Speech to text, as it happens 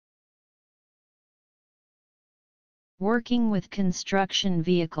Working with construction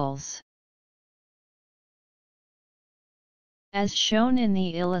vehicles. As shown in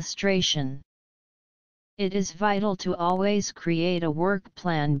the illustration, it is vital to always create a work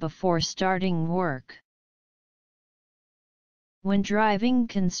plan before starting work. When driving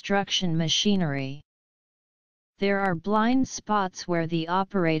construction machinery, there are blind spots where the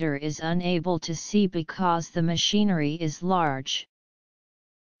operator is unable to see because the machinery is large.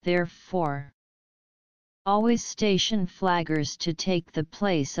 Therefore, always station flaggers to take the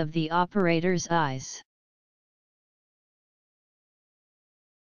place of the operator's eyes.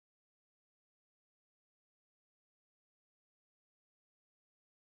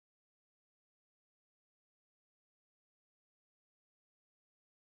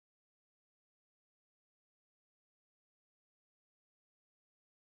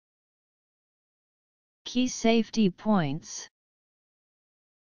 Key safety points.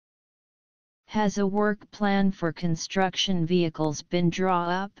 Has a work plan for construction vehicles been drawn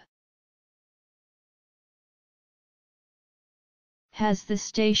up? Has the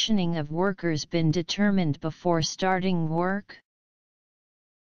stationing of workers been determined before starting work?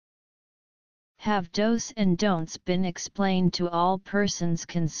 Have do's and don'ts been explained to all persons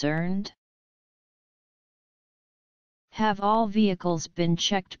concerned? Have all vehicles been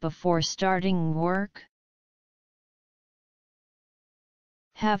checked before starting work?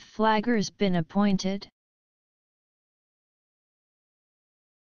 Have flaggers been appointed?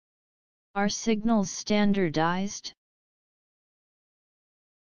 Are signals standardized?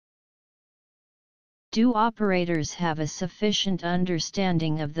 Do operators have a sufficient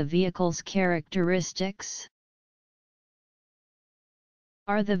understanding of the vehicle's characteristics?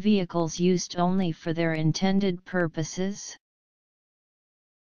 Are the vehicles used only for their intended purposes?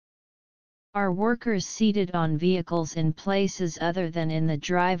 Are workers seated on vehicles in places other than in the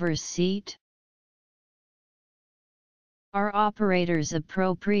driver's seat? Are operators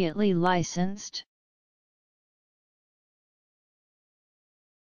appropriately licensed?